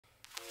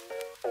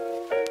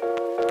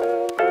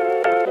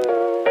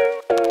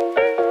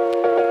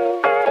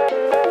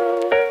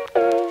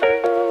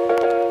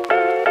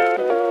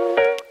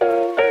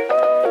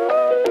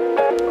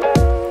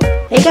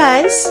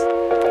guys!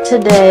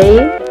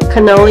 Today,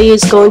 Cannoli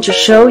is going to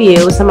show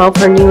you some of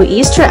her new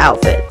Easter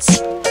outfits.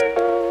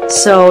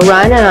 So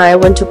Ryan and I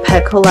went to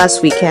Petco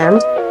last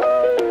weekend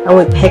and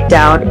we picked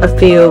out a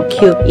few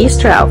cute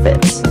Easter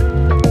outfits.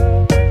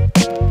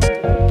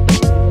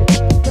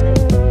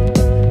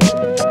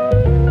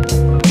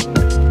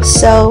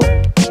 So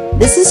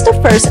this is the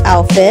first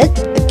outfit,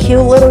 a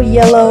cute little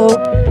yellow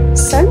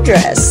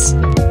sundress.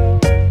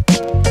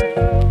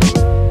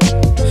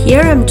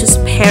 Here I'm just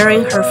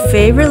pairing her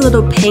favorite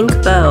little pink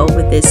bow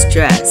with this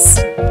dress,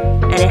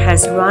 and it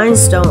has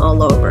rhinestone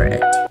all over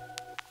it.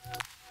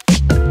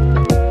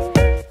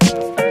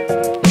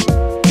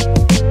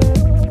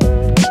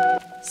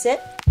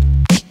 Sit.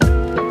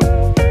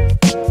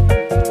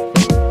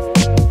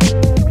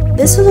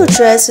 This little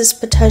dress is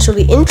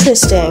potentially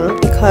interesting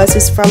because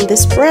it's from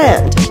this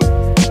brand.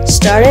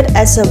 Started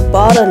as a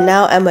bottle,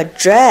 now I'm a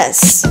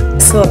dress.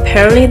 So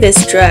apparently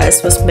this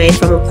dress was made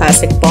from a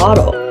plastic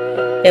bottle.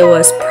 It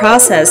was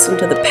processed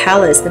into the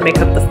pellets that make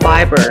up the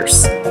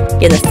fibers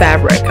in the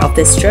fabric of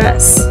this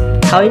dress.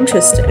 How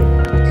interesting.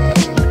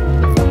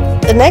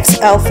 The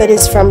next outfit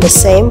is from the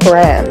same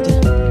brand.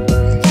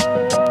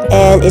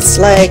 And it's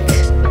like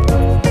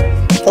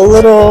a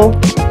little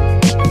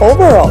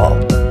overall.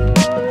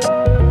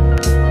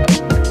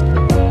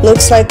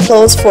 Looks like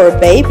clothes for a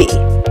baby.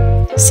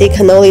 See,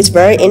 Cannoli is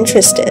very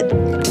interested.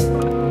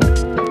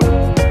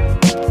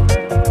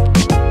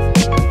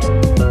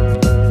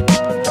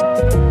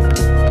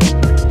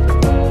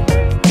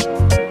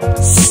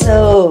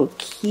 So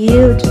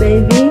cute,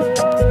 baby.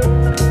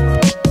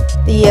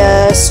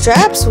 The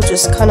straps will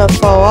just kind of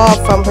fall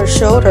off from her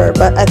shoulder,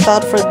 but I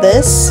thought for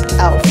this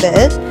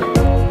outfit,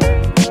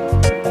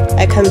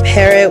 I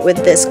compare it with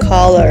this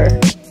collar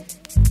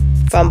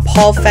from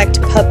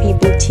Perfect Puppy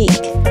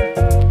Boutique.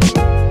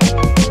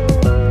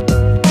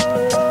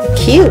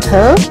 Cute,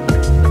 huh?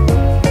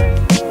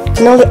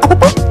 Cannoli, up,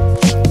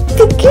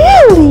 good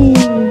girlie.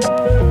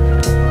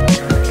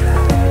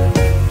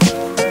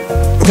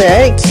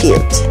 Very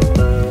cute.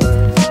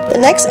 The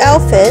next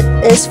outfit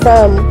is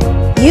from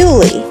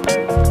Yuli.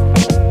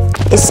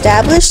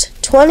 Established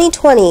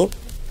 2020,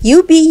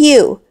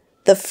 UBU,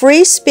 the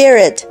Free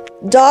Spirit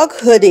Dog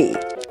Hoodie.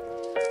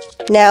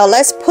 Now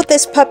let's put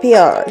this puppy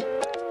on.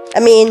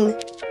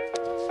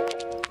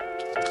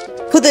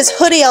 Put this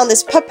hoodie on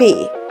this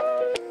puppy.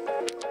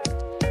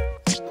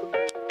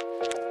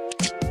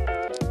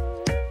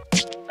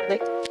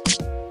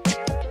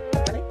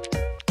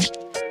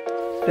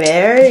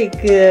 Very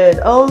good.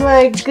 Oh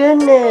my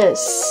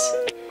goodness.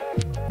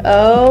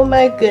 Oh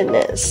my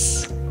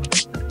goodness.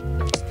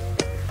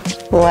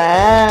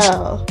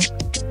 Wow.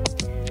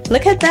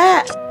 Look at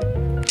that.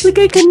 Look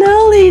at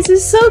Cannoli's.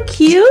 It's so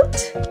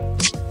cute.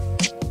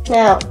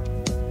 Now,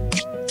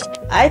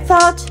 I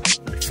thought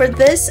for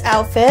this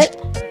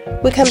outfit,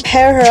 we can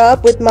pair her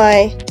up with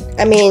my,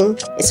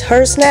 it's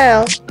hers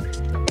now,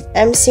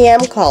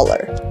 MCM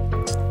collar.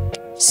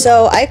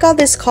 So I got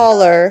this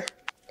collar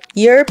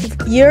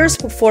years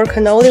before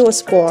Cannoli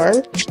was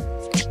born.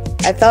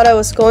 I thought I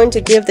was going to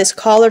give this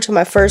collar to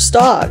my first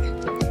dog.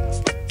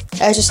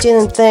 I just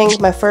didn't think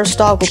my first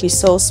dog would be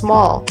so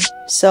small.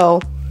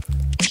 So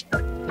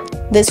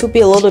this would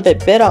be a little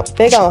bit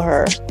big on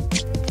her.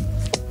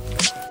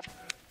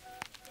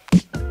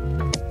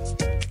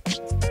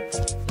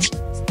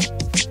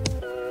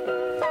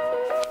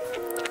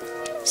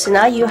 So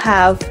now you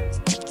have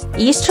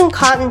Eastern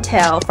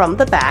Cottontail from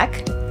the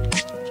back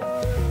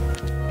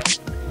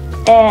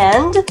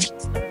and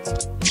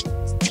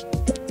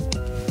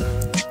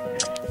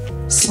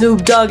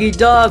Snoop Doggy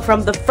Dogg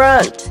from the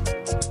front.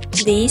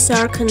 These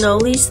are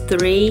Cannoli's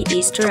 3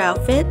 Easter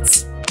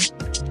outfits.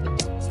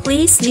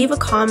 Please leave a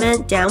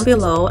comment down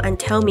below and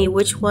tell me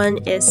which one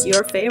is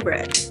your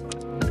favorite.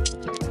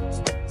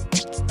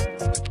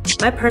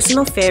 My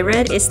personal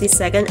favorite is the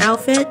second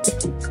outfit,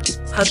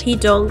 Puppy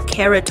Don't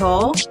Care At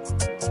All.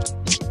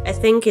 I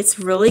think it's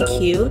really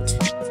cute,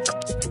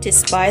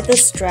 despite the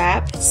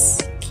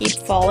straps keep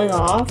falling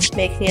off,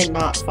 making it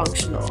not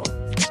functional.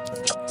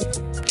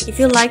 If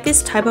you like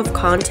this type of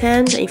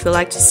content and if you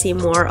like to see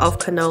more of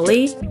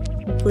Cannoli,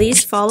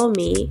 please follow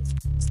me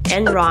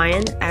and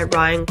Ryan at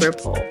Ryan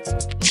Gripple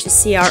to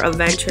see our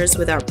adventures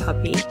with our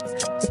puppy.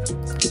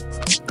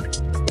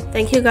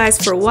 Thank you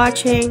guys for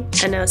watching,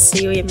 and I'll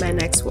see you in my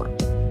next one.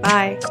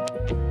 Bye!